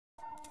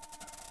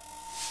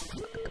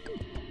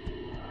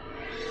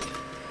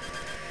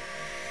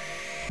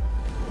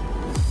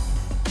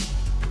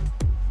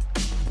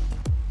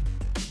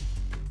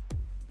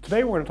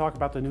Today we're going to talk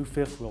about the new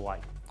fifth wheel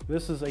light.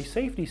 This is a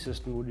safety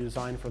system we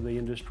designed for the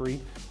industry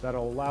that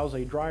allows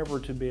a driver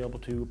to be able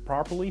to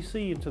properly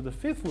see into the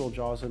fifth wheel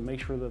jaws and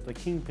make sure that the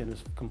kingpin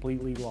is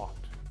completely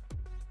locked.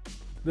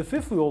 The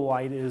fifth wheel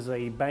light is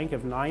a bank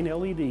of 9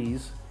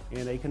 LEDs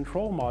and a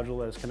control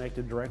module that is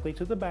connected directly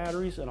to the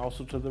batteries and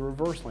also to the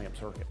reverse lamp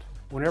circuit.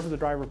 Whenever the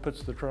driver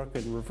puts the truck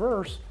in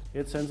reverse,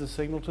 it sends a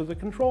signal to the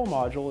control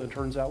module and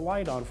turns that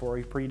light on for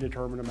a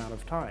predetermined amount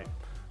of time.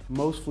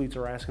 Most fleets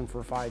are asking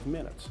for 5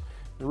 minutes.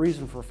 The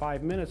reason for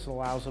 5 minutes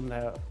allows them to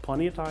have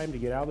plenty of time to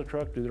get out of the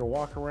truck, do their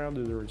walk around,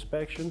 do their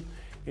inspection,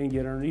 and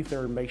get underneath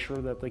there and make sure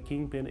that the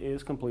kingpin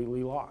is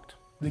completely locked.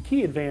 The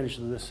key advantage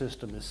of this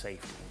system is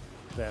safety.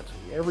 That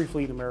every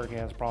fleet in America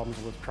has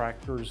problems with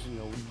tractors,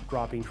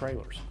 dropping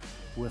trailers.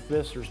 With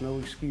this, there's no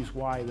excuse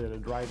why that a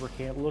driver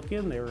can't look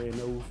in there and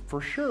know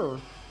for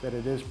sure that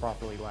it is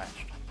properly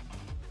latched.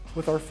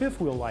 With our fifth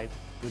wheel light,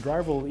 the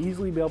driver will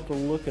easily be able to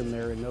look in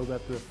there and know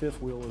that the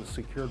fifth wheel is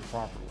secured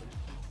properly.